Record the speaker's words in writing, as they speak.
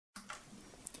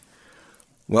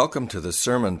Welcome to the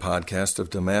Sermon Podcast of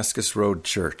Damascus Road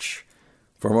Church.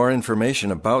 For more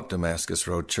information about Damascus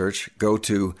Road Church, go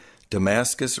to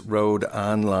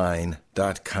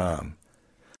damascusroadonline.com.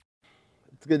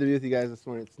 It's good to be with you guys this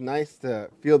morning. It's nice to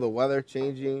feel the weather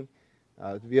changing,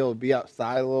 to be able to be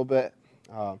outside a little bit.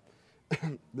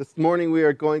 This morning we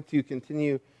are going to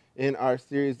continue in our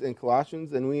series in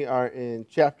Colossians, and we are in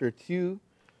chapter 2,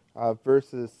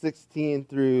 verses 16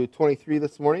 through 23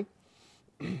 this morning.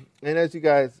 And as you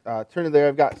guys turn to there,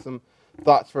 I've got some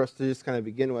thoughts for us to just kind of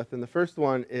begin with. And the first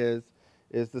one is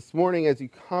this morning, as you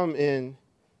come in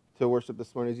to worship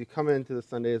this morning, as you come into the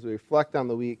Sunday, as we reflect on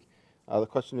the week, the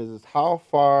question is how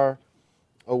far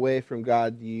away from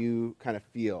God do you kind of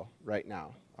feel right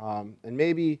now? And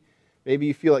maybe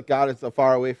you feel like God is so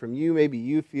far away from you. Maybe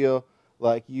you feel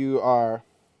like you are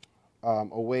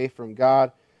away from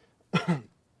God. But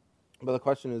the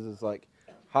question is like,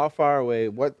 how far away,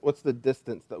 what's the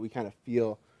distance that we kind of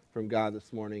feel from God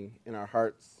this morning in our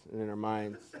hearts and in our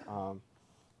minds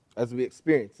as we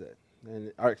experience it?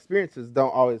 And our experiences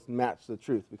don't always match the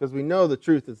truth, because we know the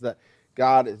truth is that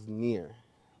God is near.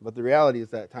 But the reality is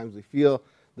that at times we feel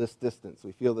this distance.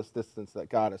 We feel this distance that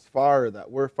God is far, or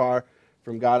that we're far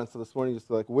from God. And so this morning,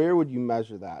 just like, where would you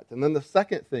measure that? And then the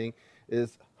second thing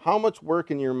is, how much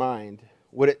work in your mind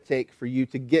would it take for you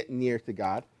to get near to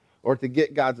God, or to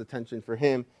get God's attention, for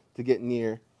him to get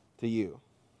near to you?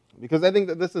 Because I think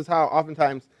that this is how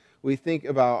oftentimes we think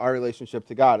about our relationship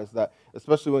to God, is that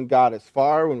especially when God is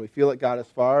far, when we feel like God is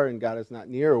far and God is not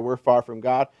near, or we're far from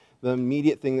God, the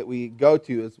immediate thing that we go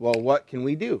to is, well, what can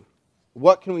we do?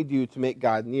 What can we do to make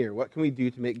God near? What can we do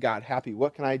to make God happy?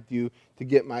 What can I do to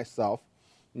get myself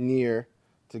near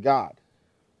to God?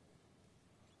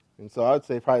 And so I would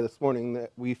say probably this morning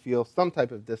that we feel some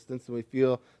type of distance, and we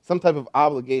feel some type of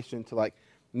obligation to like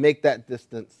make that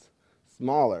distance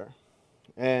smaller.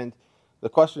 And the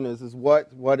question is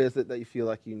what is it that you feel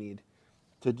like you need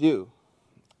to do?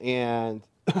 And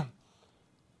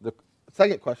the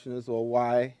second question is, well,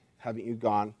 why haven't you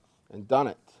gone and done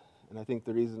it? And I think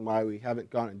the reason why we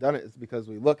haven't gone and done it is because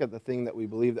we look at the thing that we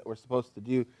believe that we're supposed to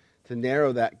do to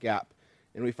narrow that gap,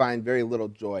 and we find very little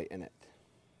joy in it.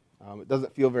 It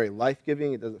doesn't feel very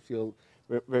life-giving. It doesn't feel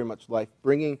very much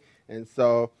life-bringing. And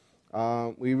so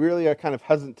we really are kind of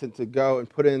hesitant to go and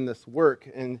put in this work.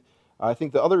 And I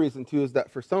think the other reason, too, is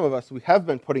that for some of us, we have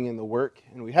been putting in the work,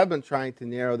 and we have been trying to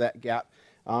narrow that gap.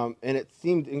 And it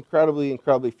seemed incredibly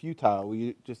futile.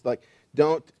 We just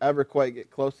don't ever quite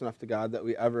get close enough to God that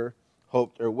we ever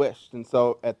hoped or wished. And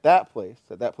so at that place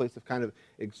of kind of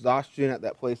exhaustion, at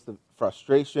that place of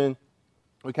frustration,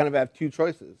 we kind of have two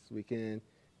choices. We can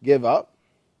give up,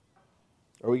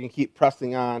 or we can keep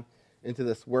pressing on into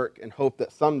this work and hope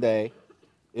that someday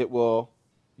it will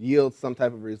yield some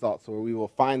type of results, where we will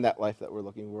find that life that we're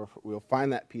looking for. We'll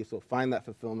find that peace. We'll find that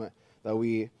fulfillment that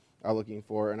we are looking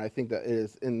for. And I think that it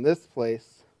is in this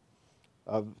place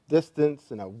of distance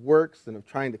and of works and of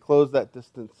trying to close that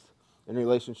distance in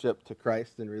relationship to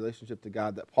Christ, in relationship to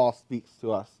God, that Paul speaks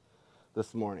to us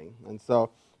this morning. And so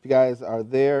if you guys are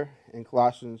there in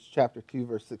Colossians chapter 2,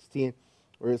 verse 16,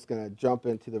 we're just going to jump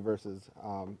into the verses.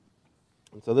 And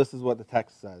so this is what the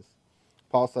text says.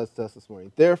 Paul says to us this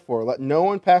morning, "Therefore, let no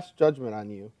one pass judgment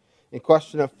on you in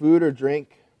question of food or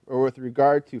drink, or with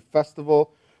regard to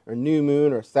festival or new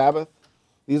moon or Sabbath.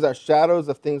 These are shadows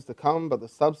of things to come, but the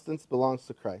substance belongs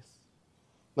to Christ.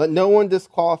 Let no one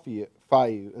disqualify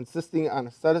you, insisting on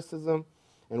asceticism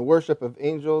and worship of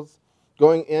angels,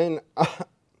 going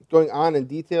on in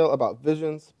detail about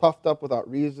visions, puffed up without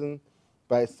reason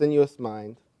by a sinuous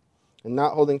mind, and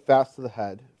not holding fast to the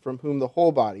head, from whom the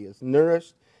whole body is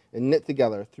nourished and knit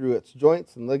together through its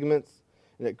joints and ligaments,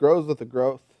 and it grows with the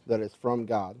growth that is from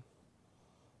God.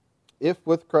 If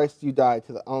with Christ you died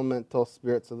to the elemental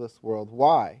spirits of this world,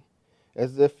 why,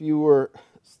 as if you were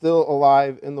still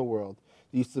alive in the world,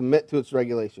 do you submit to its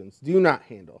regulations? Do not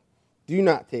handle, do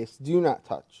not taste, do not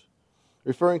touch,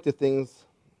 referring to things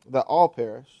that all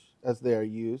perish as they are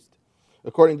used,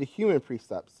 according to human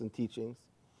precepts and teachings.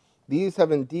 These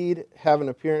have indeed an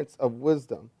appearance of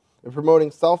wisdom, in promoting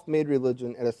self-made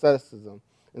religion and asceticism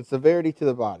and severity to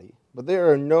the body, but they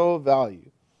are no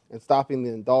value in stopping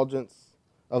the indulgence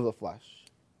of the flesh."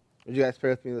 Would you guys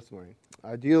pray with me this morning?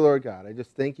 Dear Lord God, I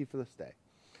just thank you for this day.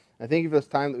 I thank you for this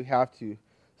time that we have to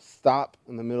stop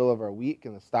in the middle of our week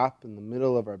and to stop in the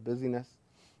middle of our busyness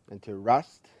and to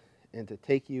rest and to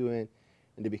take you in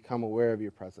and to become aware of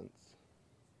your presence.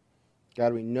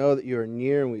 God, we know that you are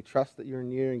near, and we trust that you are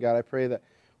near. And God, I pray that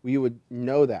we would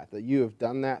know that you have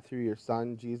done that through your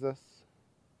Son, Jesus.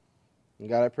 And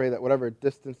God, I pray that whatever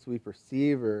distance we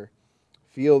perceive or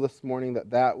feel this morning that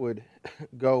that would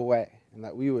go away and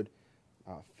that we would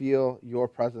feel your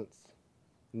presence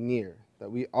near, that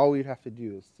all we'd have to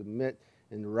do is submit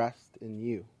and rest in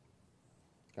you.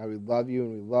 God, we love you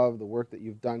and we love the work that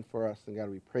you've done for us, and God,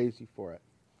 we praise you for it.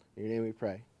 In your name we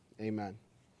pray. Amen.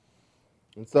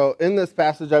 And so in this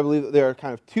passage, I believe that there are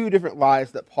kind of two different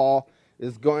lies that Paul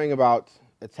is going about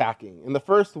attacking. And the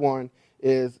first one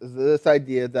is this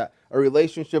idea that a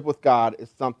relationship with God is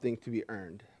something to be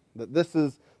earned. That this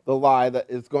is the lie that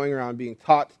is going around being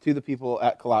taught to the people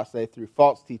at Colossae through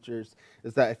false teachers,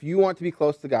 is that if you want to be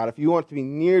close to God, if you want to be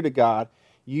near to God,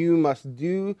 you must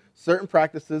do certain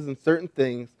practices and certain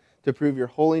things to prove your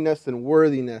holiness and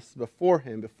worthiness before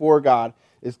Him, before God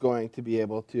is going to be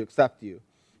able to accept you.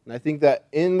 And I think that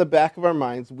in the back of our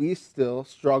minds, we still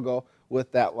struggle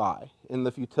with that lie. In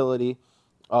the futility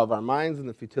of our minds and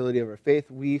the futility of our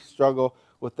faith, we struggle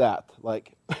with that.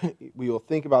 Like, we will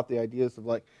think about the ideas of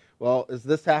like, well, is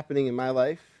this happening in my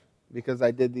life because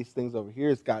I did these things over here?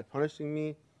 Is God punishing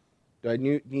me? Do I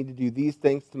need to do these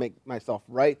things to make myself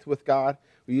right with God?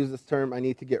 We use this term, I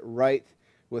need to get right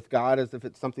with God, as if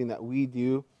it's something that we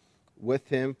do with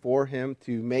Him, for Him,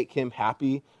 to make Him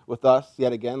happy with us.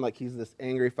 Yet again, like He's this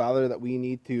angry Father that we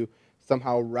need to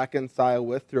somehow reconcile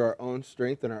with through our own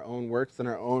strength and our own works and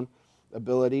our own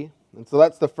ability. And so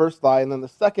that's the first lie. And then the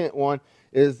second one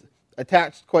is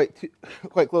attached quite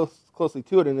closely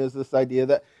to it, and is this idea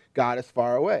that God is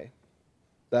far away,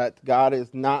 that God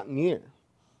is not near,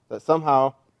 that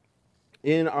somehow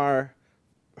in our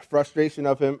frustration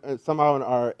of Him, and somehow in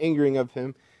our angering of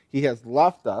Him, He has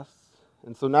left us.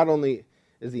 And so not only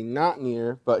is He not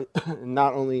near, but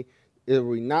not only are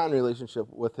we not in relationship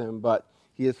with Him, but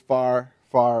He is far,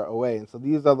 far away. And so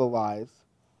these are the lies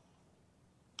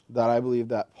that I believe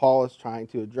that Paul is trying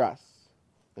to address.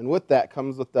 And with that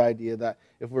comes with the idea that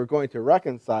if we're going to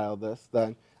reconcile this,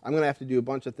 then I'm going to have to do a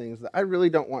bunch of things that I really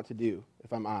don't want to do,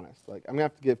 if I'm honest. Like, I'm going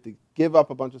to have to give up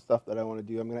a bunch of stuff that I want to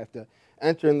do. I'm going to have to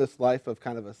enter in this life of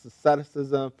kind of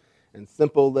asceticism and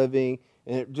simple living,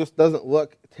 and it just doesn't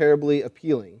look terribly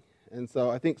appealing. And so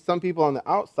I think some people on the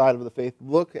outside of the faith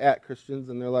look at Christians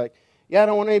and they're like, yeah, I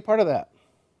don't want any part of that.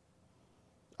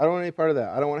 I don't want any part of that.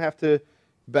 I don't want to have to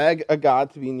beg a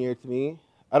God to be near to me.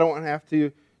 I don't want to have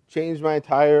to change my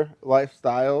entire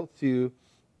lifestyle to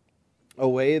a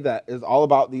way that is all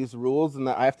about these rules, and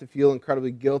that I have to feel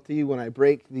incredibly guilty when I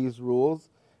break these rules.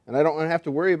 And I don't want to have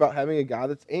to worry about having a God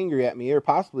that's angry at me or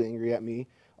possibly angry at me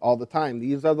all the time.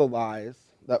 These are the lies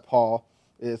that Paul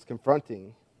is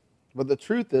confronting. But the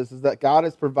truth is that God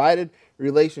has provided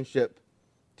relationship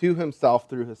to Himself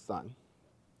through His Son.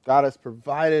 God has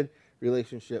provided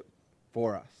relationship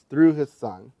for us through His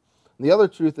Son. And the other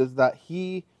truth is that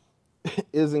He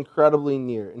is incredibly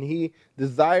near, and He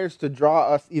desires to draw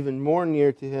us even more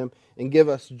near to Him and give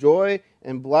us joy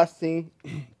and blessing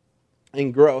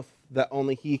and growth that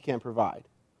only He can provide.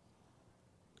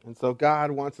 And so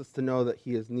God wants us to know that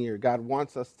He is near. God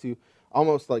wants us to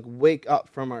almost like wake up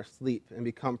from our sleep and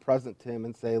become present to Him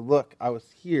and say, look, I was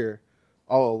here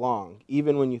all along.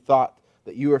 Even when you thought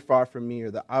that you were far from me or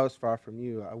that I was far from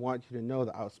you, I want you to know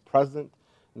that I was present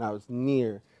and I was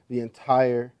near the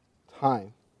entire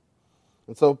time.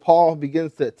 And so Paul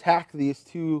begins to attack these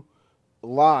two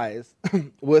lies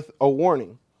with a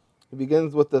warning. He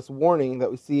begins with this warning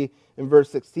that we see in verse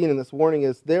 16, and this warning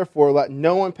is, therefore, let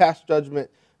no one pass judgment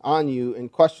on you in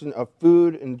question of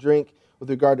food and drink with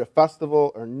regard to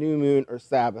festival or new moon or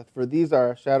Sabbath, for these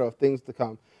are a shadow of things to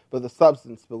come, but the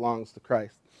substance belongs to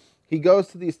Christ. He goes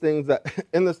to these things that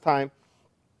in this time,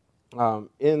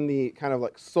 in the kind of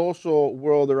like social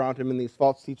world around him, and these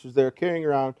false teachers, they're carrying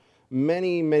around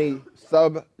many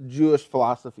sub-Jewish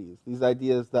philosophies, these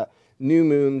ideas that new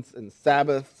moons and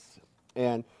Sabbaths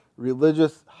and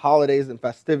religious holidays and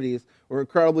festivities were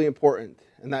incredibly important,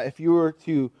 and that if you were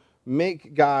to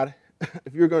make God,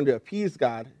 if you were going to appease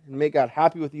God and make God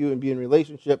happy with you and be in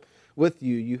relationship with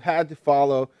you, you had to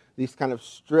follow these kind of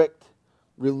strict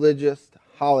religious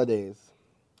holidays.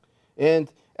 And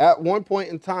at one point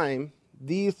in time,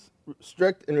 these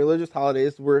strict and religious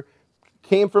holidays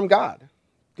came from God.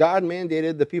 God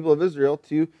mandated the people of Israel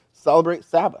to celebrate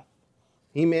Sabbath.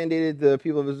 He mandated the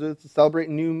people of Israel to celebrate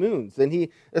new moons, and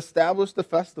He established the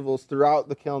festivals throughout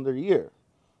the calendar year.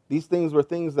 These things were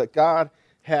things that God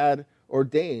had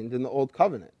ordained in the Old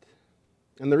Covenant.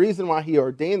 And the reason why He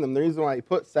ordained them, the reason why He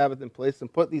put Sabbath in place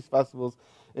and put these festivals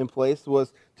in place,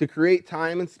 was to create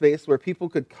time and space where people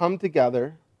could come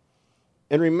together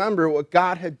and remember what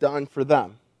God had done for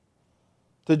them,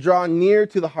 to draw near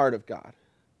to the heart of God,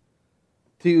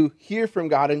 to hear from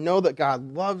God and know that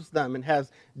God loves them and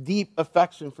has deep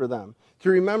affection for them, to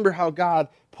remember how God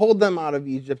pulled them out of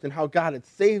Egypt and how God had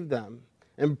saved them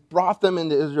and brought them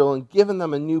into Israel and given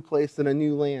them a new place and a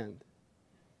new land.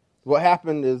 What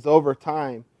happened is over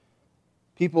time,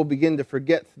 people begin to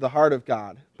forget the heart of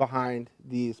God behind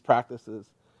these practices,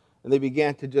 and they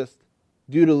began to just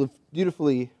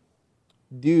dutifully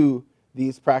do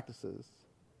these practices.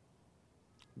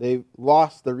 They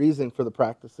lost the reason for the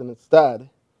practice, and instead,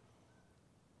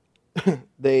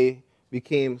 they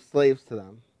became slaves to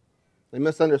them. They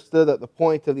misunderstood that the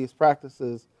point of these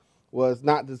practices was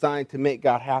not designed to make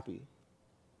God happy,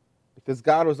 because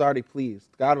God was already pleased.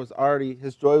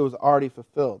 His joy was already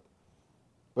fulfilled.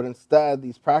 But instead,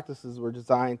 these practices were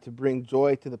designed to bring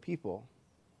joy to the people,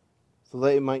 so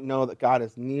they might know that God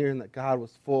is near and that God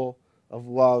was full of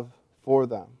love for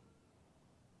them.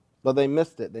 But they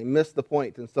missed it. They missed the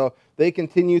point. And so they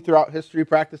continue throughout history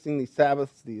practicing these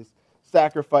Sabbaths, these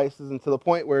sacrifices, and to the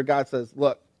point where God says,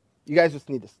 look, you guys just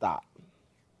need to stop.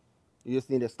 You just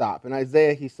need to stop. In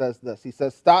Isaiah, he says this. He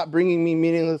says, stop bringing me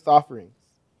meaningless offerings.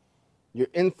 Your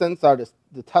incense are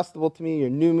detestable to me, your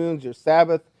new moons, your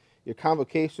Sabbath, your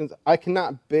convocations. I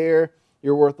cannot bear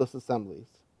your worthless assemblies.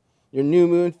 Your new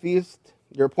moon feast,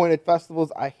 your appointed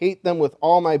festivals, I hate them with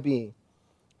all my being.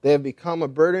 They have become a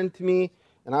burden to me,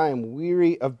 and I am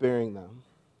weary of bearing them.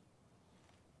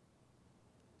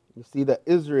 You see that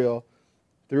Israel,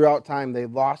 throughout time, they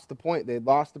lost the point. They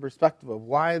lost the perspective of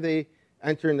why they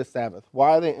enter into Sabbath,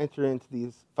 why they enter into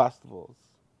these festivals.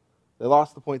 They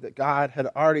lost the point that God had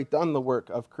already done the work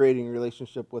of creating a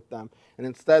relationship with them. And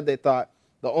instead they thought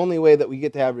the only way that we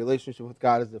get to have a relationship with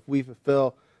God is if we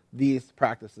fulfill these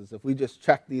practices. If we just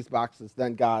check these boxes,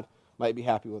 then God might be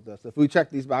happy with us. If we check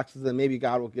these boxes, then maybe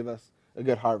God will give us a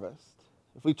good harvest.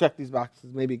 If we check these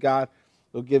boxes, maybe God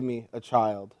will give me a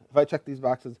child. If I check these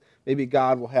boxes, maybe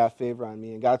God will have favor on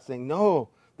me. And God's saying, no,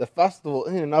 the festival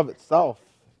in and of itself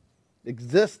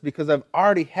exists because I've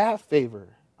already have favor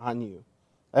on you.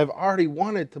 I've already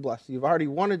wanted to bless you. I've already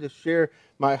wanted to share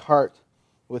my heart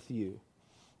with you.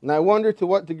 And I wonder to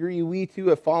what degree we too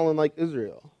have fallen like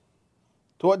Israel.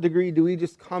 To what degree do we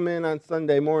just come in on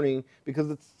Sunday morning because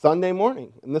it's Sunday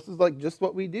morning and this is like just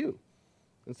what we do?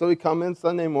 And so we come in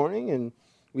Sunday morning and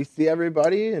we see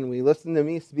everybody and we listen to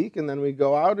me speak, and then we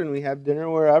go out and we have dinner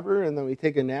wherever, and then we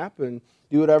take a nap and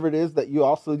do whatever it is that you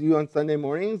also do on Sunday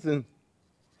mornings, and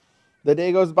the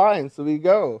day goes by, and so we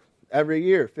go every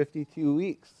year, 52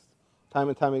 weeks, time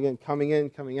and time again, coming in,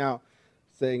 coming out,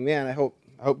 saying, man, I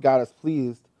hope God is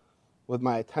pleased with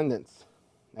my attendance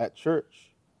at church.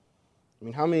 I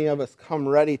mean, how many of us come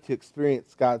ready to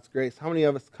experience God's grace? How many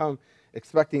of us come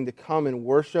expecting to come and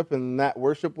worship, and that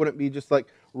worship wouldn't be just like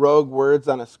rogue words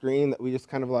on a screen that we just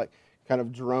kind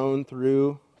of drone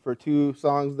through for 2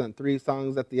 songs, then 3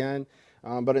 songs at the end,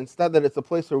 but instead that it's a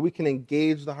place where we can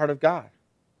engage the heart of God,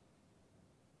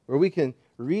 where we can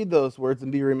read those words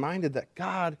and be reminded that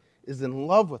God is in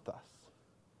love with us,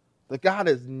 that God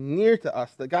is near to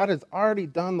us, that God has already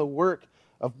done the work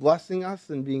of blessing us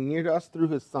and being near to us through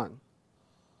his Son.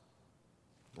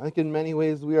 I think in many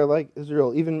ways we are like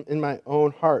Israel, even in my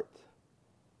own heart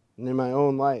and in my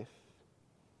own life.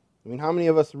 I mean, how many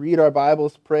of us read our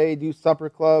Bibles, pray, do supper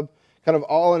club, kind of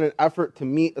all in an effort to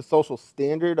meet a social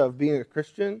standard of being a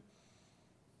Christian,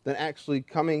 than actually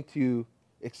coming to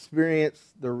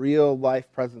experience the real life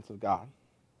presence of God?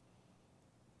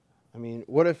 I mean,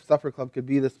 what if supper club could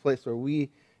be this place where we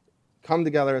come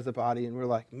together as a body and we're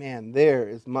like, man, there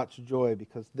is much joy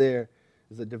because there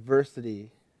is a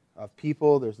diversity of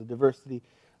people, there's a diversity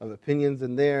of opinions,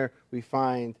 and there we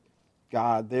find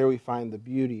God, there we find the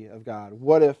beauty of God.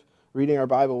 What if reading our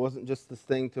Bible wasn't just this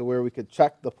thing to where we could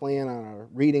check the plan on our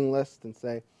reading list and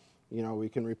say, you know, we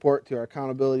can report to our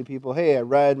accountability people, hey, I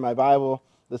read my Bible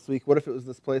this week. What if it was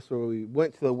this place where we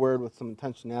went to the Word with some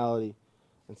intentionality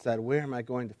and said, where am I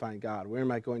going to find God? Where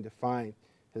am I going to find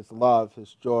his love,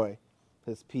 his joy,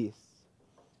 his peace?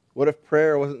 What if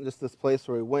prayer wasn't just this place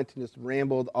where we went and just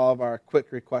rambled all of our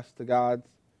quick requests to God?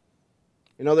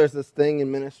 You know, there's this thing in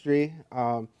ministry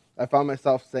I found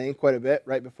myself saying quite a bit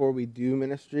right before we do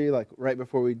ministry, like right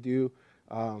before we do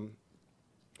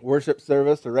worship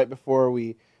service or right before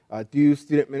we do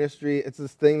student ministry. It's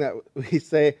this thing that we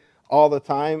say all the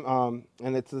time,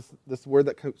 and it's this word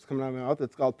that keeps coming out of my mouth.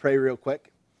 It's called pray real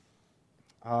quick.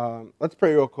 Let's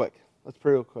pray real quick. Let's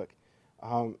pray real quick.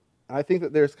 And I think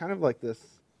that there's kind of like this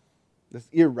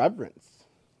irreverence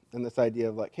in this idea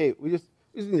of like, hey, we just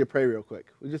need to pray real quick.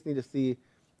 We just need to see,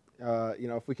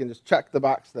 if we can just check the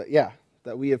box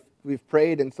that we've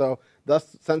prayed, and so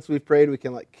thus since we've prayed, we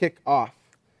can like kick off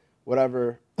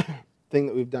whatever thing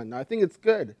that we've done. Now, I think it's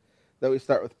good that we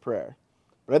start with prayer.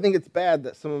 But I think it's bad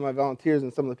that some of my volunteers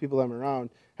and some of the people I'm around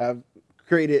have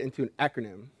created it into an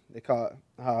acronym. They call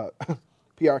it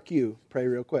PRQ, pray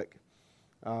real quick.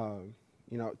 Do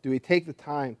we take the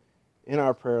time in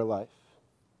our prayer life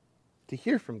to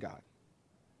hear from God?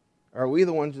 Or are we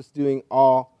the ones just doing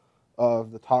all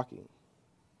of the talking?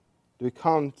 Do we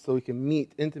come so we can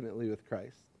meet intimately with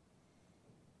Christ?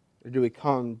 Or do we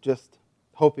come just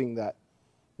hoping that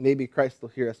maybe Christ will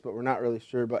hear us, but we're not really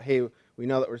sure, but hey, we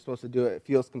know that we're supposed to do it. It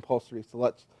feels compulsory, so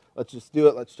let's just do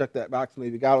it. Let's check that box.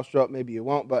 Maybe God will show up, maybe you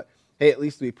won't, but hey, at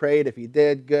least we prayed. If he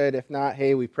did, good. If not,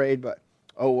 hey, we prayed, but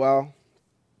oh well.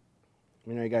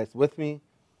 Are you guys with me?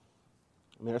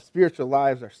 Our spiritual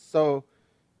lives are so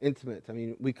intimate.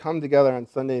 We come together on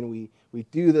Sunday and we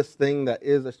do this thing that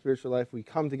is our spiritual life. We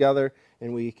come together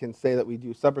and we can say that we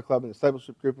do supper club and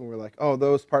discipleship group, and we're like, oh,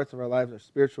 those parts of our lives are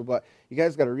spiritual. But you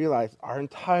guys got to realize our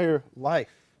entire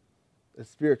life is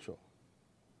spiritual.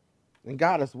 And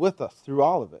God is with us through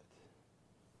all of it.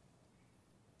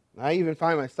 And I even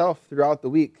find myself throughout the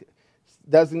week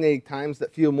designating times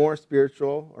that feel more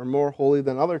spiritual or more holy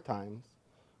than other times.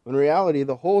 When in reality,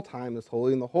 the whole time is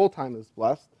holy and the whole time is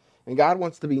blessed. And God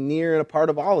wants to be near and a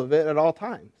part of all of it at all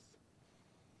times.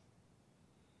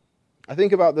 I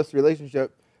think about this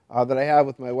relationship that I have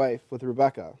with my wife, with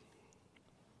Rebecca.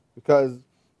 Because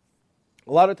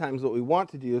a lot of times what we want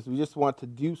to do is we just want to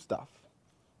do stuff.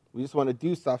 We just want to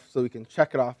do stuff so we can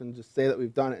check it off and just say that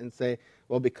we've done it and say,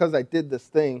 well, because I did this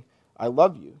thing, I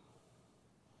love you.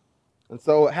 And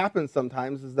so what happens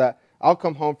sometimes is that I'll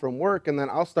come home from work and then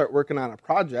I'll start working on a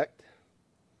project.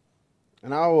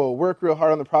 And I will work real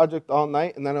hard on the project all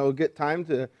night, and then I'll get time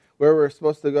to where we're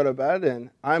supposed to go to bed,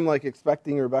 and I'm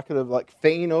expecting Rebecca to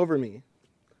faint over me.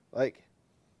 Wow,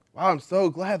 I'm so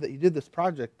glad that you did this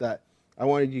project that I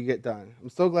wanted you to get done. I'm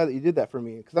so glad that you did that for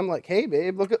me. Because I'm like, hey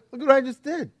babe, look at what I just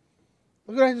did.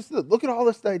 Look what I just did. Look at all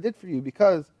this that I did for you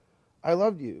because I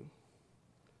loved you.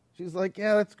 She's like,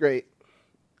 yeah, that's great.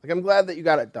 I'm glad that you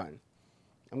got it done.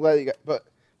 I'm glad that you got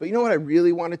but you know what I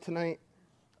really wanted tonight?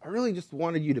 I really just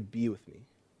wanted you to be with me.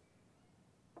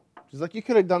 She's like, you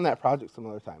could have done that project some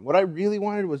other time. What I really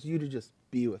wanted was you to just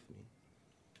be with me.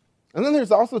 And then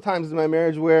there's also times in my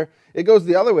marriage where it goes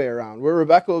the other way around, where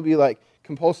Rebecca will be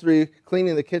compulsory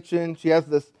cleaning the kitchen. She has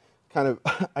this kind of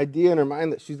idea in her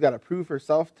mind that she's got to prove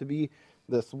herself to be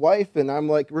this wife. And I'm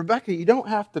like, Rebecca, you don't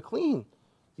have to clean.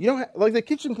 You don't have, the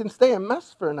kitchen can stay a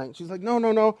mess for a night. And she's like,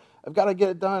 no, I've got to get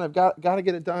it done. I've got to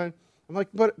get it done. I'm like,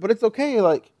 but it's okay.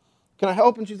 Can I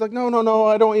help? And she's like, no,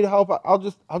 I don't want you to help. I'll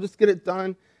just get it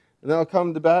done, and then I'll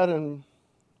come to bed, and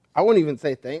I wouldn't even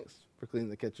say thanks for cleaning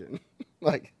the kitchen.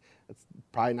 It's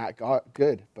probably not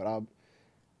good, but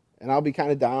I'll be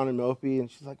kind of down and mopey, and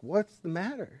she's like, what's the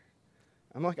matter?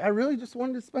 I'm like, I really just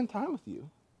wanted to spend time with you.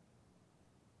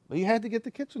 But you had to get the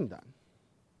kitchen done.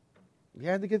 You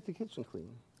had to get the kitchen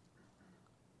clean.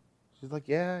 She's like,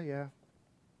 yeah.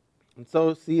 And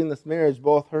so, see, in this marriage,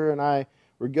 both her and I,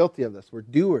 we're guilty of this. We're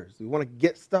doers. We want to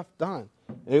get stuff done.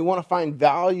 And we want to find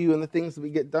value in the things that we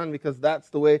get done because that's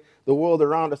the way the world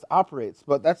around us operates.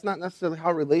 But that's not necessarily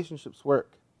how relationships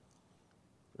work.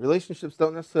 Relationships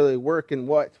don't necessarily work in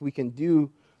what we can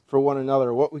do for one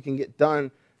another, what we can get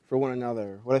done for one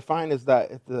another. What I find is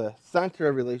that at the center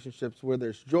of relationships, where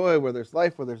there's joy, where there's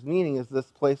life, where there's meaning, is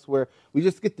this place where we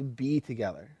just get to be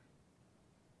together.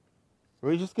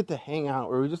 Where we just get to hang out,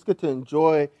 where we just get to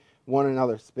enjoy one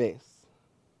another's space.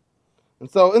 And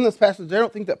so in this passage, I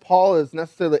don't think that Paul is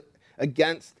necessarily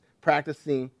against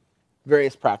practicing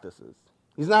various practices.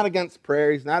 He's not against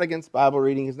prayer. He's not against Bible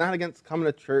reading. He's not against coming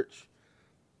to church.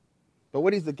 But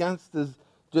what he's against is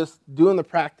just doing the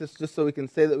practice just so we can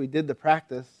say that we did the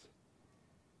practice.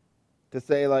 To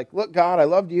say, look, God, I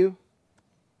loved you.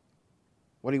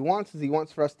 What he wants is he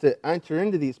wants for us to enter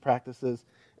into these practices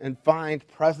and find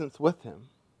presence with him.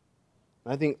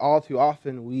 And I think all too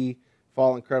often we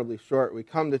fall incredibly short. We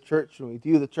come to church and we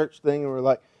do the church thing and we're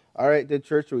like, all right, did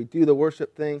church, or we do the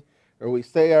worship thing, or we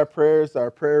say our prayer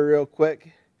real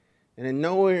quick. And in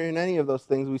nowhere in any of those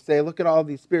things we say, look at all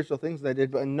these spiritual things that I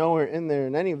did, but nowhere in there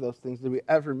in any of those things did we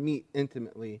ever meet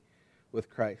intimately with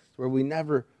Christ, where we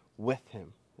never with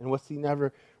him. And was he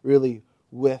never really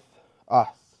with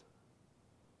us?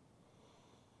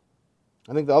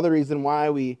 I think the other reason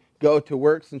why we go to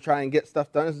works and try and get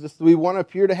stuff done is just we want to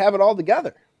appear to have it all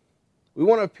together. We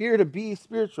want to appear to be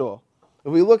spiritual.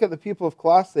 If we look at the people of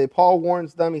Colossae, Paul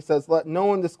warns them, he says, let no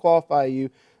one disqualify you,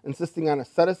 insisting on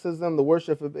asceticism, the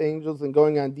worship of angels, and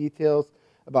going on details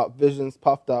about visions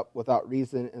puffed up without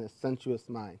reason and a sensuous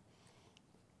mind.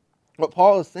 What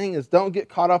Paul is saying is don't get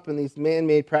caught up in these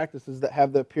man-made practices that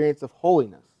have the appearance of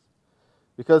holiness.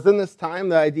 Because in this time,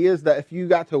 the idea is that if you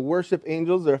got to worship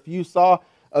angels or if you saw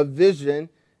a vision,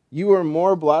 you were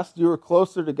more blessed, you were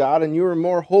closer to God, and you were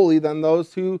more holy than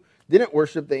those who didn't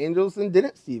worship the angels and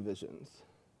didn't see visions.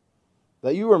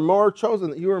 That you were more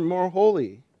chosen, that you were more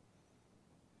holy.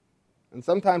 And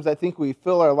sometimes I think we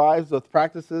fill our lives with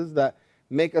practices that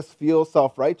make us feel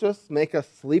self-righteous, make us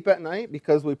sleep at night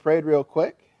because we prayed real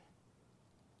quick.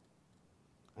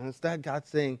 And instead, God's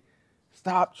saying,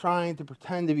 stop trying to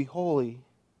pretend to be holy,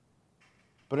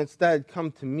 but instead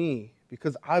come to me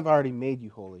because I've already made you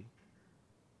holy.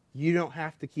 You don't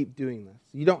have to keep doing this.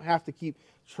 You don't have to keep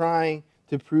trying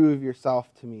to prove yourself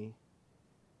to me,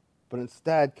 but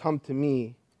instead come to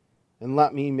me and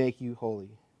let me make you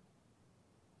holy.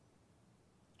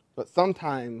 But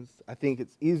sometimes I think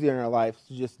it's easier in our lives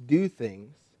to just do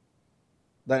things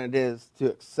than it is to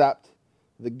accept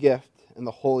the gift and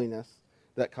the holiness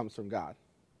that comes from God.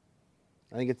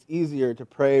 I think it's easier to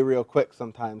pray real quick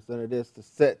sometimes than it is to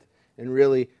sit and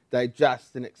really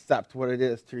digest and accept what it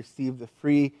is to receive the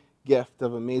free gift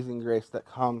of amazing grace that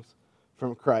comes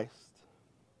from Christ.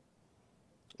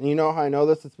 And you know how I know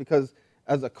this? It's because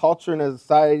as a culture and as a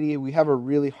society, we have a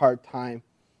really hard time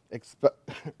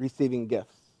receiving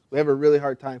gifts. We have a really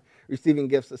hard time receiving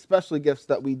gifts, especially gifts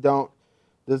that we don't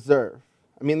deserve.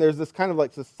 I mean, there's this kind of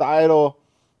like societal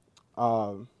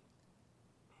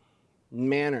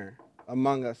manner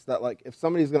among us that like if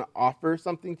somebody's going to offer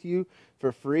something to you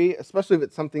for free, especially if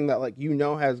it's something that like you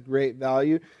know has great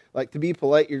value, like to be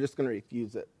polite, you're just going to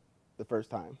refuse it the first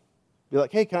time. Be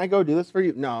like, hey, can I go do this for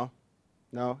you? No.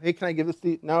 Hey, can I give this to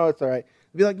you? No, it's all right.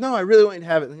 Be like, no, I really want you to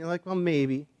have it. And you're like, well,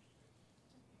 maybe.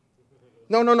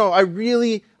 No, I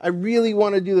really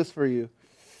want to do this for you.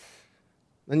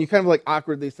 Then you kind of like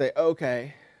awkwardly say,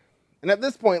 okay. And at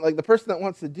this point, like the person that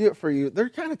wants to do it for you, they're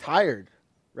kind of tired,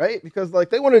 right? Because like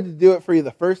they wanted to do it for you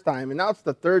the first time, and now it's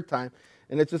the third time.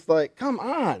 And it's just like, come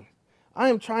on. I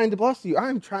am trying to bless you. I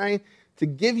am trying to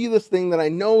give you this thing that I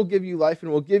know will give you life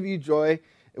and will give you joy.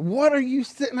 What are you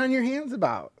sitting on your hands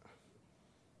about?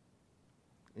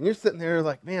 And you're sitting there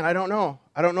like, man, I don't know.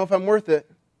 I don't know if I'm worth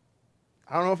it.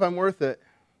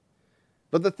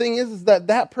 But the thing is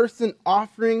that person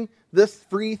offering this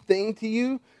free thing to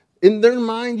you, in their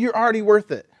mind, you're already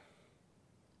worth it.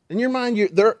 In your mind,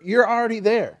 you're already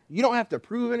there. You don't have to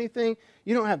prove anything.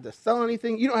 You don't have to sell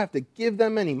anything. You don't have to give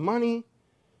them any money.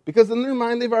 Because in their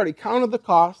mind, they've already counted the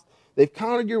cost. They've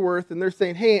counted your worth. And they're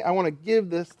saying, hey, I want to give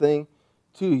this thing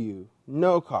to you.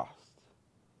 No cost.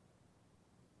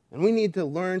 And we need to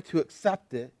learn to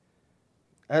accept it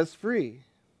as free.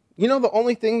 You know, the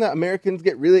only thing that Americans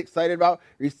get really excited about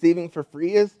receiving for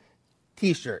free is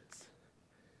T-shirts.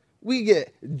 We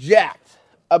get jacked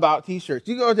about T-shirts.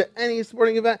 You go to any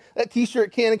sporting event, that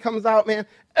T-shirt cannon comes out, man.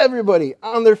 Everybody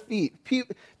on their feet.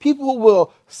 People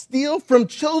will steal from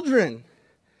children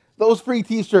those free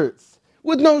T-shirts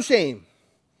with no shame.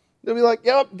 They'll be like,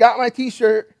 yep, got my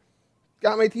T-shirt.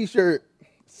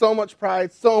 So much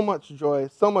pride, so much joy,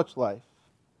 so much life.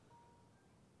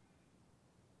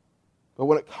 But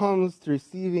when it comes to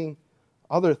receiving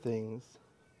other things,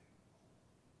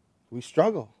 we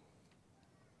struggle.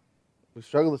 We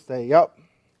struggle to say, yep,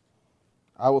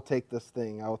 I will take this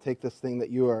thing. I will take this thing that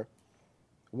you are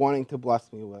wanting to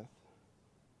bless me with.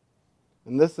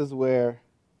 And this is where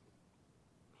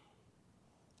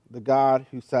the God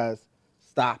who says,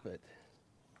 stop it,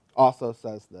 also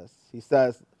says this. He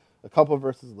says, a couple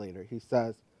verses later, he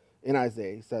says, in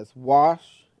Isaiah, he says,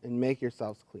 wash and make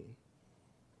yourselves clean.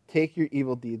 Take your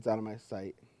evil deeds out of my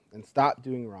sight and stop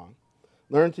doing wrong.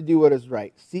 Learn to do what is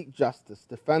right. Seek justice.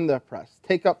 Defend the oppressed.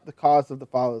 Take up the cause of the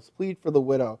fatherless. Plead for the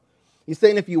widow. He's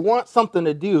saying if you want something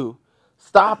to do,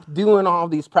 stop doing all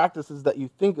these practices that you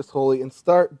think is holy and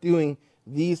start doing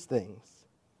these things.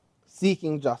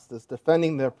 Seeking justice.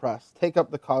 Defending the oppressed. Take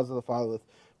up the cause of the fatherless.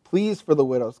 Plead for the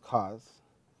widow's cause.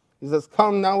 He says,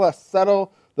 come now, let's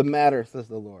settle the matter, says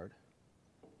the Lord.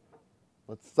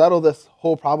 Let's settle this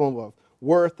whole problem of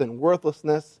worth and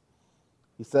worthlessness.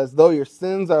 He says, though your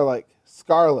sins are like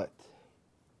scarlet,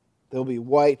 they'll be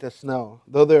white as snow.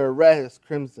 Though they are red as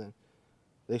crimson,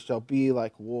 they shall be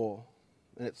like wool.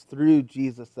 And it's through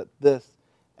Jesus that this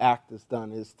act is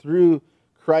done. It is through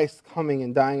Christ coming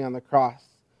and dying on the cross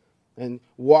and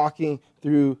walking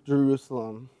through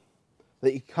Jerusalem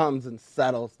that he comes and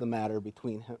settles the matter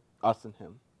between us and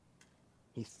him.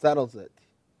 He settles it.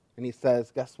 And he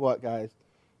says, guess what, guys?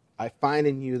 I find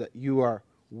in you that you are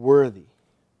worthy.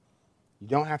 You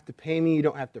don't have to pay me. You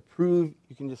don't have to prove.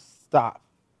 You can just stop.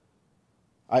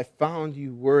 I found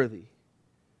you worthy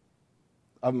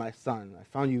of my son. I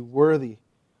found you worthy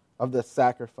of this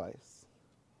sacrifice.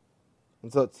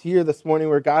 And so it's here this morning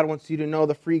where God wants you to know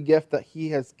the free gift that he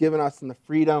has given us in the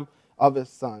freedom of his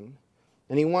Son.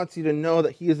 And he wants you to know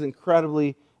that he is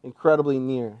incredibly, incredibly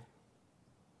near.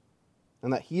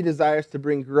 And that he desires to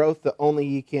bring growth that only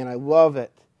he can. I love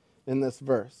it in this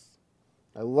verse.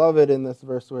 I love it in this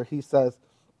verse where he says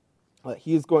that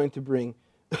he's going to bring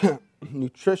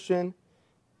nutrition.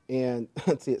 And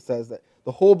let's see, it says that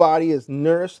the whole body is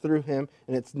nourished through him,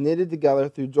 and it's knitted together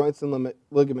through joints and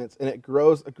ligaments, and it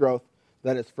grows a growth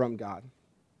that is from God.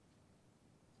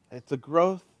 It's a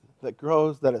growth that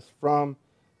grows that is from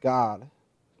God.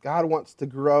 God wants to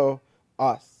grow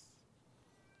us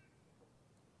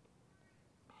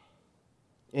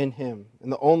in him,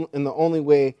 in the only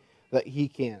way that he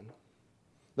can.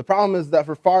 The problem is that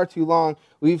for far too long,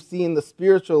 we've seen the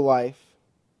spiritual life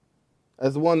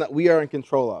as one that we are in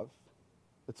control of.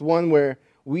 It's one where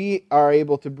we are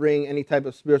able to bring any type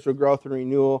of spiritual growth and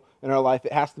renewal in our life.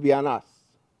 It has to be on us.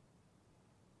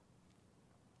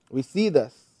 We see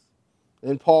this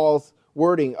in Paul's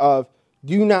wording of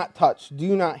do not touch,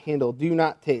 do not handle, do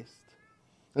not taste.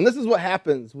 And this is what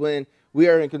happens when we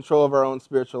are in control of our own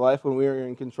spiritual life, when we are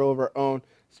in control of our own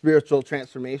spiritual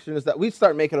transformation, is that we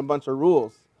start making a bunch of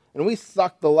rules, and we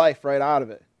suck the life right out of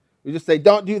it. We just say,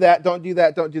 don't do that, don't do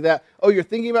that, don't do that. Oh, you're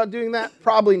thinking about doing that?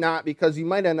 Probably not, because you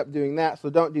might end up doing that, so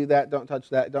don't do that, don't touch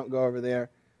that, don't go over there.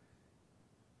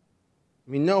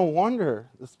 I mean, no wonder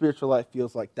the spiritual life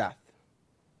feels like death.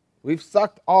 We've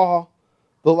sucked all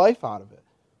the life out of it.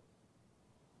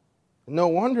 No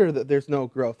wonder that there's no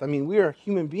growth. I mean, we are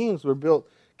human beings. We're built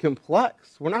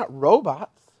complex. We're not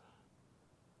robots.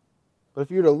 But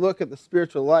if you were to look at the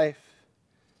spiritual life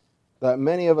that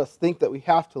many of us think that we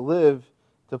have to live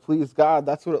to please God,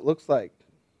 that's what it looks like.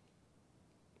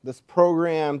 This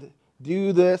programmed,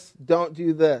 do this, don't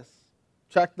do this.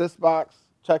 Check this box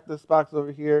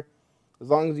over here. As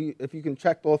long as if you can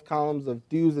check both columns of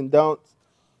do's and don'ts,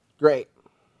 great.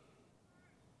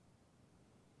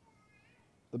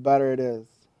 The better it is.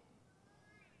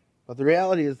 But the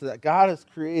reality is that God has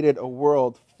created a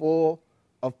world full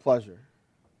of pleasure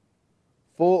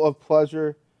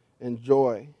and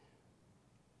joy.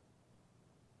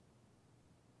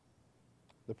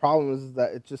 The problem is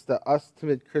that it's just that us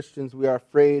timid Christians, we are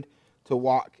afraid to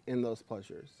walk in those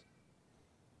pleasures.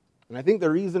 And I think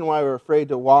the reason why we're afraid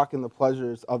to walk in the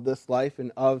pleasures of this life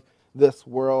and of this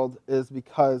world is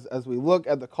because as we look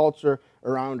at the culture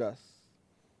around us,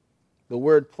 the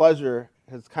word pleasure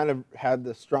has kind of had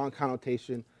this strong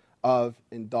connotation of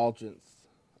indulgence,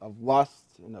 of lust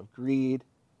and of greed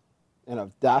and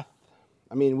of death.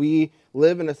 I mean, we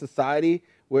live in a society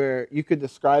where you could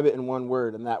describe it in one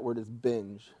word, and that word is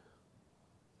binge.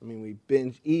 I mean, we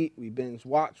binge eat, we binge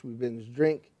watch, we binge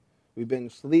drink, we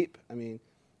binge sleep. I mean,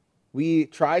 we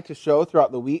try to show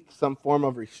throughout the week some form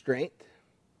of restraint.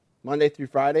 Monday through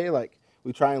Friday, like,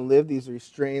 we try and live these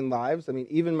restrained lives. I mean,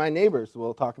 even my neighbors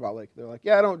will talk about, like, they're like,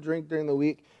 yeah, I don't drink during the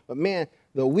week. But man,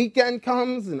 the weekend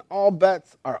comes and all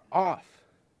bets are off.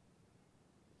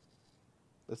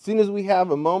 As soon as we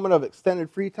have a moment of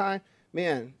extended free time,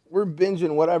 man, we're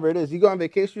binging whatever it is. You go on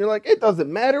vacation, you're like, it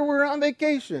doesn't matter, we're on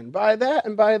vacation. Buy that,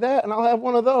 and I'll have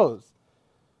one of those.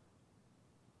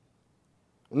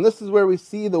 And this is where we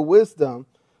see the wisdom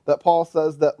that Paul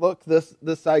says that, look,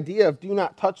 this idea of do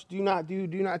not touch, do not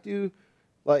do,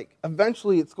 like,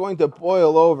 eventually it's going to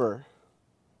boil over.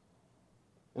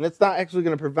 And it's not actually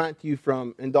going to prevent you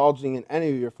from indulging in any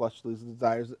of your fleshly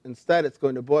desires. Instead, it's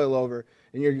going to boil over,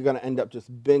 and you're going to end up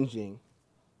just binging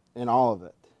in all of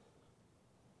it.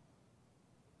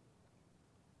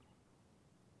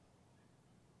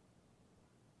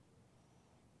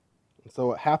 And so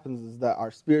what happens is that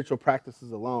our spiritual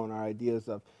practices alone, our ideas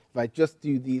of, if I just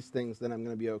do these things, then I'm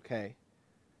going to be okay.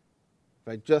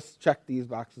 If I just check these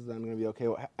boxes, then I'm going to be okay.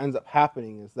 What ends up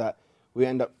happening is that we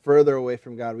end up further away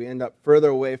from God. We end up further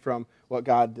away from what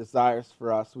God desires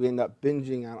for us. We end up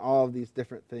binging on all of these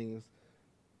different things.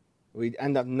 We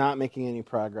end up not making any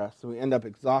progress. And we end up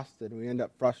exhausted. And we end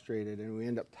up frustrated. And we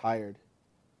end up tired.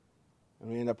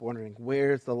 And we end up wondering,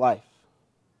 where's the life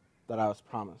that I was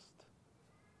promised?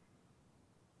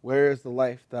 Where is the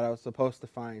life that I was supposed to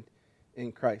find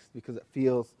in Christ? Because it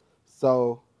feels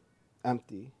so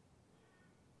empty.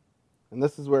 And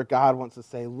this is where God wants to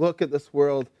say, look at this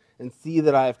world and see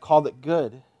that I have called it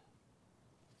good.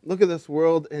 Look at this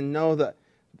world and know that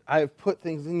I have put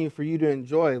things in you for you to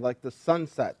enjoy, like the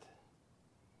sunset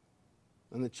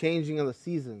and the changing of the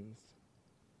seasons.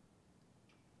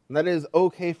 And that it is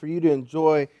okay for you to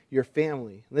enjoy your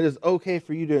family. And it is okay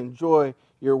for you to enjoy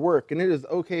your work. And it is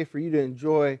okay for you to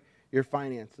enjoy your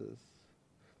finances.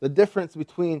 The difference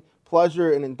between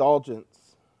pleasure and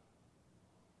indulgence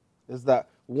is that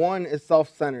one is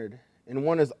self-centered and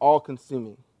one is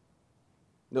all-consuming.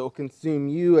 It will consume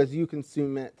you as you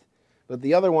consume it. But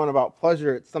the other one about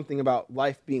pleasure, it's something about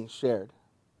life being shared.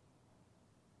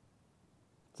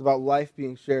 It's about life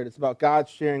being shared. It's about God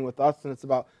sharing with us, and it's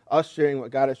about us sharing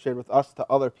what God has shared with us to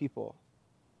other people.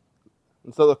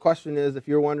 And so the question is, if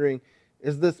you're wondering,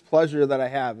 is this pleasure that I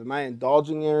have, am I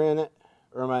indulging in it,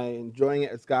 or am I enjoying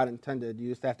it as God intended? You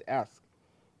just have to ask,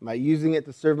 am I using it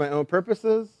to serve my own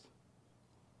purposes,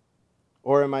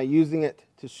 or am I using it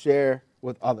to share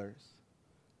with others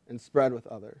and spread with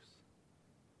others?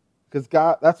 Because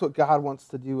God, that's what God wants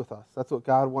to do with us. That's what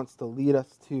God wants to lead us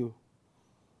to.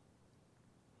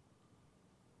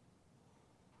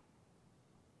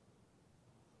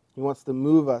 He wants to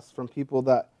move us from people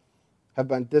that have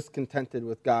been discontented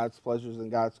with God's pleasures and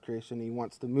God's creation. He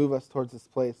wants to move us towards this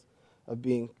place of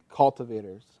being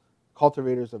cultivators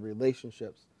of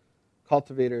relationships,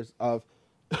 cultivators of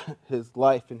his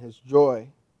life and his joy.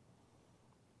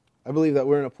 I believe that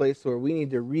we're in a place where we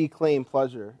need to reclaim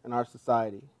pleasure in our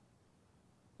society.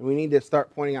 And we need to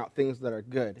start pointing out things that are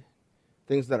good,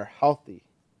 things that are healthy,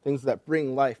 things that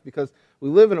bring life, because we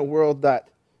live in a world that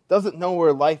doesn't know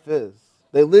where life is.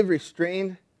 They live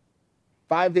restrained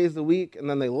 5 days a week, and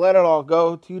then they let it all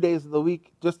go 2 days of the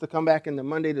week just to come back into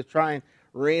Monday to try and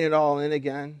rein it all in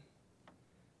again.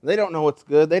 They don't know what's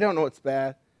good. They don't know what's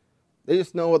bad. They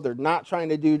just know what they're not trying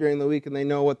to do during the week, and they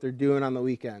know what they're doing on the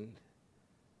weekend.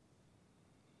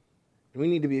 And we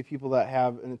need to be people that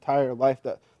have an entire life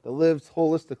that lives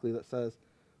holistically, that says,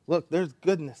 look, there's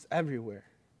goodness everywhere.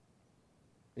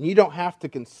 And you don't have to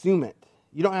consume it.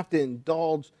 You don't have to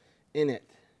indulge in it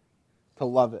to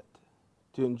love it,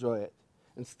 to enjoy it.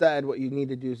 Instead, what you need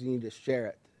to do is you need to share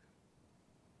it.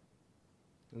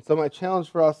 And so my challenge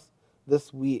for us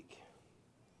this week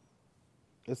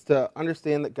is to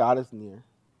understand that God is near,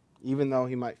 even though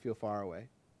he might feel far away.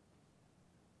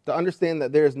 To understand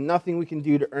that there is nothing we can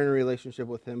do to earn a relationship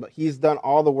with him, but he's done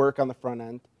all the work on the front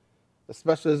end,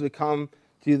 especially as we come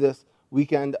to this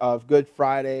weekend of Good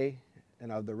Friday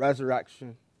and of the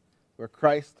resurrection, where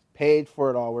Christ paid for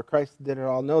it all, where Christ did it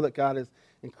all. Know that God is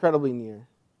incredibly near.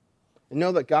 And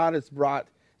know that God has brought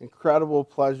incredible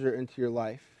pleasure into your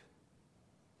life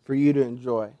for you to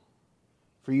enjoy,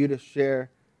 for you to share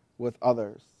with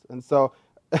others. And so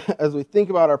as we think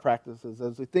about our practices,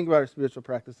 as we think about our spiritual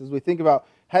practices, we think about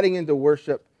heading into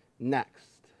worship next.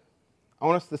 I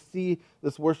want us to see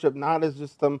this worship not as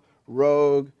just some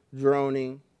rogue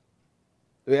droning.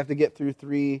 We have to get through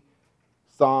 3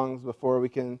 songs before we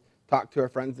can talk to our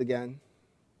friends again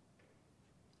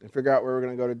and figure out where we're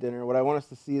going to go to dinner. What I want us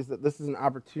to see is that this is an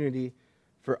opportunity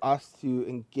for us to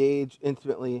engage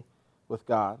intimately with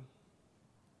God,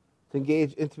 to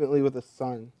engage intimately with the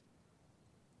Son.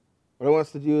 What I want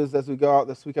us to do is, as we go out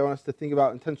this week, I want us to think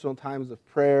about intentional times of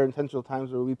prayer, intentional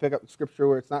times where we pick up Scripture,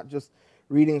 where it's not just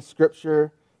reading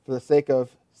Scripture for the sake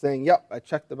of saying, yep, I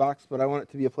checked the box, but I want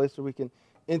it to be a place where we can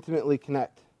intimately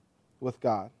connect with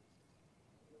God.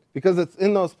 Because it's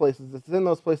in those places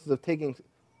of taking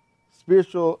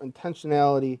spiritual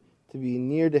intentionality to be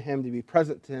near to him, to be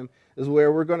present to him, is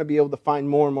where we're going to be able to find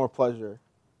more and more pleasure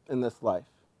in this life.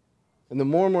 And the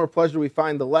more and more pleasure we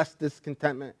find, the less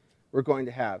discontentment we're going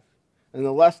to have. And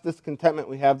the less discontentment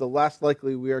we have, the less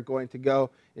likely we are going to go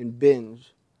and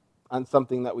binge on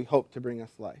something that we hope to bring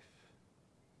us life.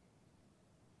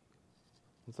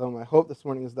 And so my hope this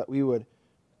morning is that we would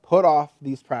put off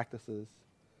these practices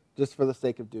just for the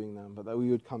sake of doing them, but that we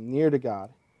would come near to God,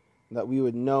 and that we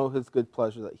would know his good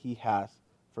pleasure that he has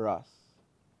for us.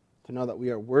 To know that we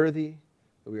are worthy,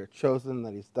 that we are chosen,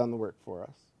 that he's done the work for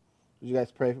us. Would you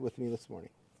guys pray with me this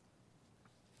morning?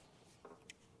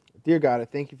 Dear God, I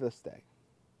thank you for this day.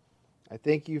 I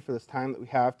thank you for this time that we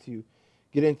have to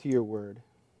get into your word.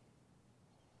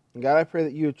 And God, I pray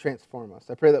that you would transform us.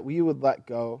 I pray that we would let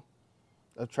go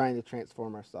of trying to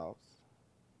transform ourselves.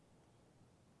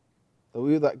 That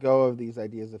we would let go of these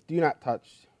ideas of do not touch,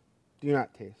 do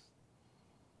not taste.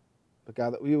 But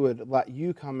God, that we would let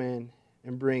you come in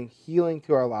and bring healing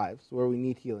to our lives where we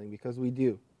need healing, because we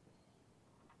do.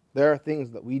 There are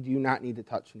things that we do not need to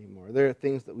touch anymore. There are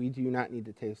things that we do not need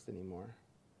to taste anymore.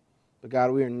 But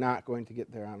God, we are not going to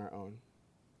get there on our own.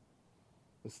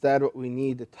 Instead, what we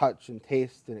need to touch and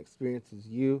taste and experience is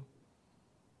you.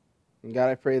 And God,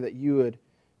 I pray that you would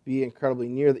be incredibly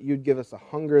near, that you'd give us a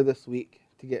hunger this week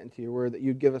to get into your word, that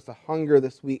you'd give us a hunger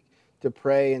this week to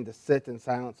pray and to sit in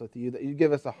silence with you, that you'd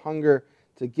give us a hunger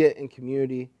to get in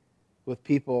community with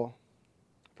people.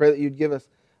 Pray that you'd give us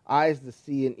eyes to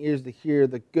see and ears to hear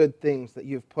the good things that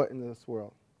you've put into this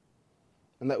world.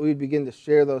 And that we would begin to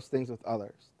share those things with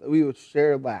others. That we would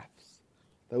share laughs.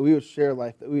 that we would share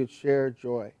life, that we would share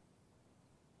joy.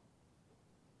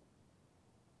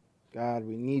 God,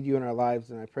 we need you in our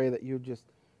lives, and I pray that you would just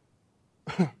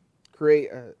create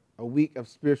a week of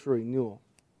spiritual renewal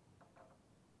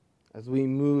as we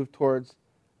move towards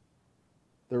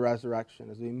the resurrection,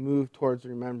 as we move towards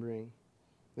remembering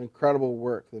the incredible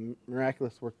work, the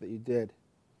miraculous work that you did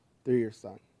through your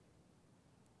Son.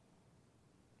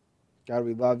 God,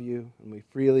 we love you, and we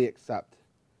freely accept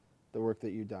the work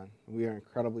that you've done. We are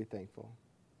incredibly thankful.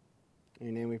 In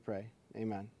your name we pray.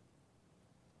 Amen.